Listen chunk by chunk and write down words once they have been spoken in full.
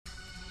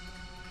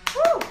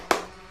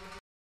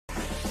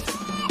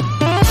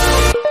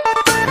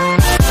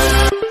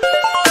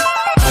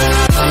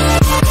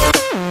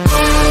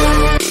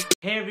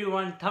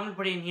Tamil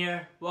Padiyan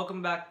here.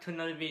 Welcome back to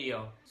another video.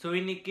 So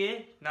இன்னைக்கு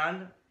நான்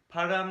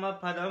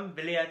Paramapadham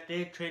Vilayattu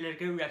trailer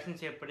க்கு reaction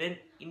செய்ய போறேன்.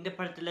 இந்த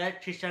படத்துல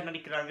Trisha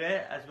நடிக்கிறாங்க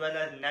as well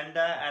as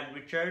Nanda and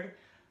Richard.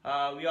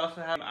 We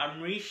also have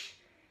Amrish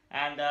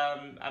and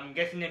I'm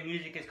guessing the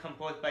music is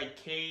composed by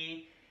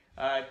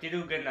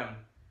Thiruganam.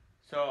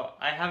 So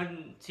I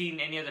haven't seen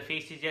any of the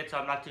faces yet, so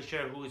I'm not too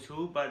sure who's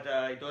who, but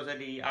those are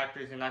the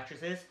actors and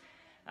actresses.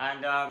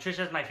 And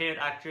Trisha's my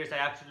favorite actress. I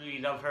absolutely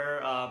love her.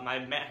 I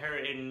met her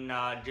in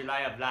July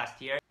of last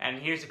year, and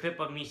here's a clip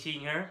of me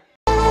seeing her.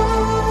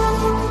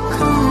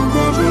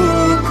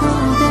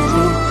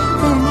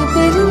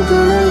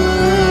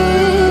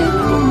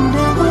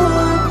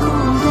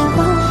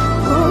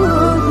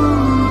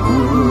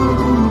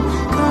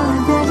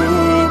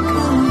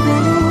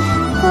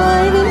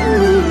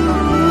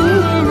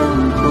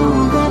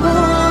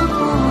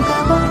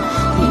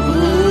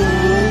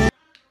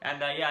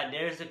 And yeah,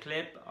 there's the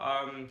clip.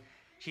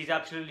 She's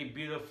absolutely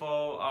beautiful.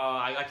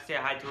 I got to say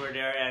hi to her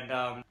there, and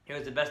it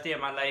was the best day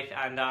of my life.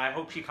 And I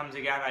hope she comes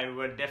again. I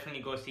would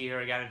definitely go see her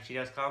again if she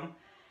does come.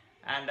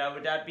 And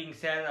with that being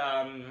said,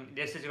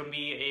 this is going to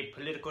be a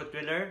political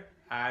thriller,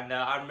 and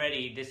I'm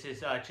ready. This is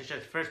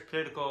Trisha's first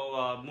political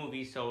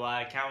movie, so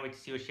I can't wait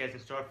to see what she has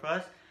in store for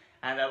us.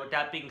 And with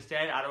that being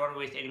said, I don't want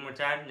to waste any more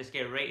time. Let's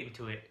get right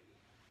into it.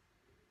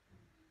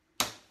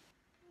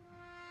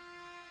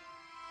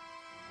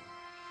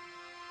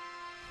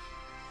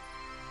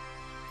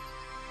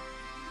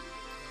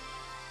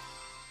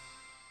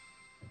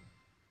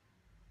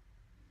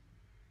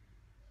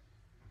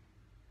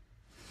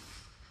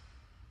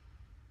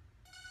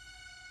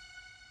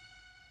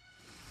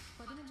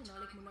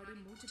 நாளைக்கு முன்னாடி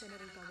மூச்சு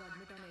திணறலுக்காக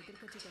admit ஆன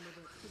எதிர்க்கட்சி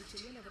தலைவர் திரு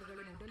செல்லியன்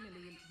அவர்களின்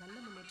உடல்நிலையில் நல்ல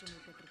முன்னேற்றம்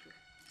ஏற்பட்டிருக்கு.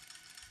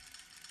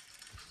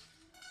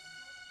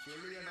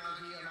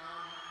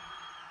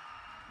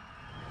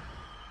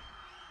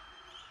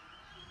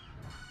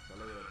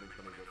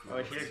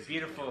 Oh, she looks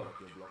beautiful.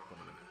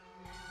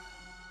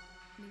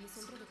 நீங்க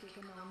சொல்றத கேட்க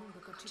நான் உங்க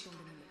கட்சி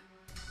தொண்டனில்லை.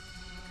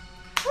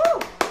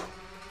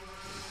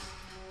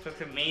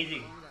 Looks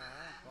amazing.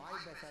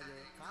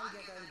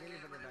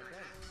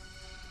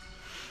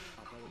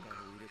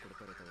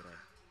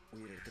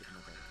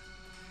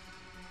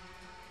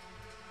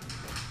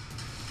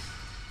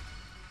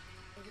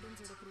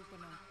 எவிடன்ஸோட ப்ரூவ்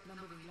பண்ணா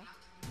நம்புவீங்களா?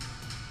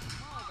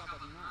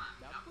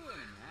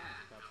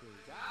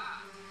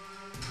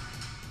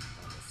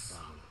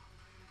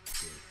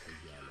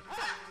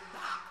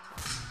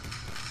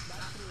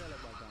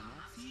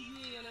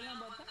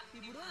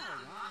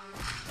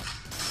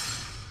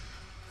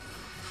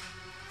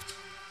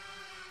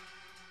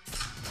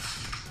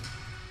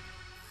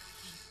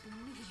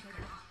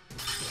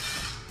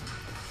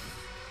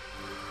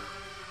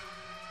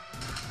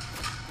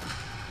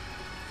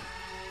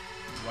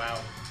 Wow.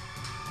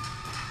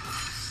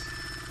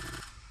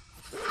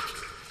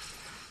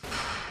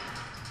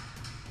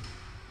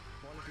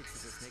 Politics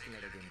is a snake in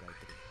a game,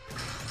 Gayatri.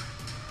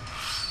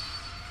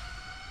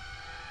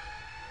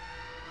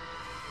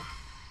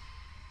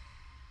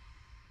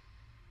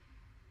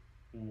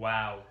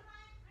 Wow.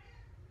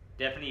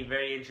 Definitely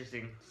very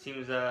interesting.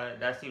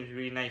 That seems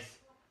really nice.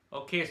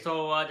 Okay, so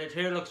the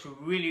trailer looks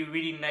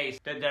really nice.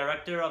 The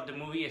director of the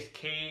movie is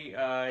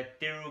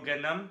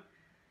Thiruganam.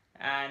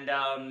 And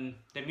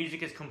the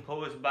music is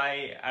composed by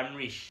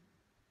Amrish.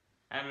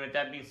 And with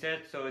that being said,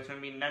 so it's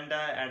going to be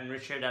Nanda and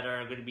Richard that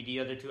are going to be the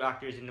other two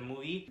actors in the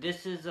movie. This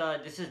is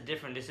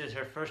different. This is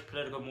her first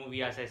political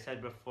movie, as I said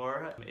before.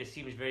 It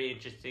seems very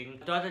interesting.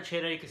 Throughout the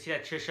trailer, you can see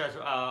that Trisha's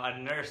a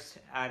nurse,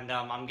 and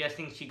I'm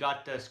guessing she got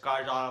the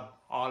scars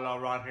all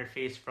around her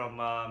face from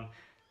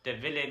the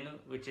villain,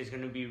 which is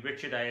going to be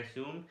Richard, I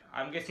assume.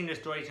 I'm guessing the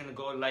story is going to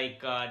go like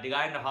the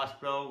guy in the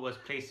hospital was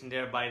placed in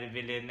there by the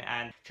villain,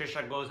 and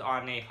Trisha goes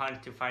on a hunt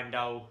to find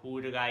out who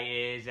the guy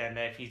is and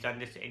if he's done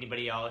this to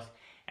anybody else.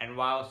 And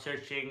while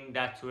searching,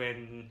 that's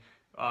when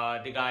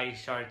the guy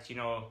starts,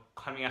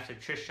 coming after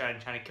Trisha and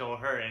trying to kill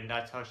her, and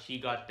that's how she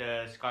got the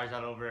scars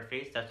all over her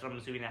face. That's what I'm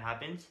assuming that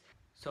happens.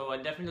 So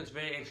it definitely looks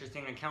very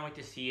interesting. I can't wait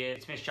to see it.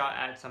 It's been shot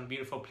at some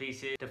beautiful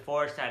places. The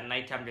forest at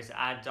nighttime just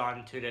adds on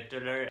to the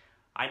thriller.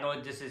 I know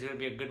this is going to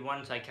be a good one,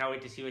 so I can't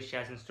wait to see what she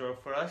has in store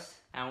for us.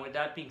 And with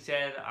that being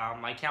said,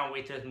 I can't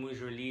wait till this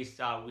movie's released.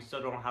 We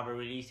still don't have a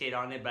release date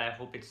on it, but I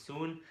hope it's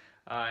soon.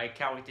 I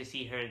can't wait to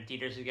see her in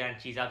theaters again.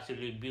 She's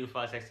absolutely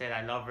beautiful, as I said.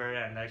 I love her,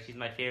 and she's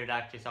my favorite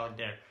actress out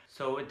there.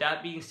 So with that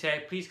being said,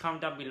 please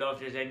comment down below if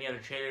there's any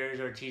other trailers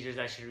or teasers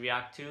I should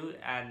react to.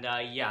 And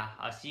yeah,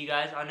 I'll see you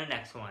guys on the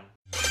next one.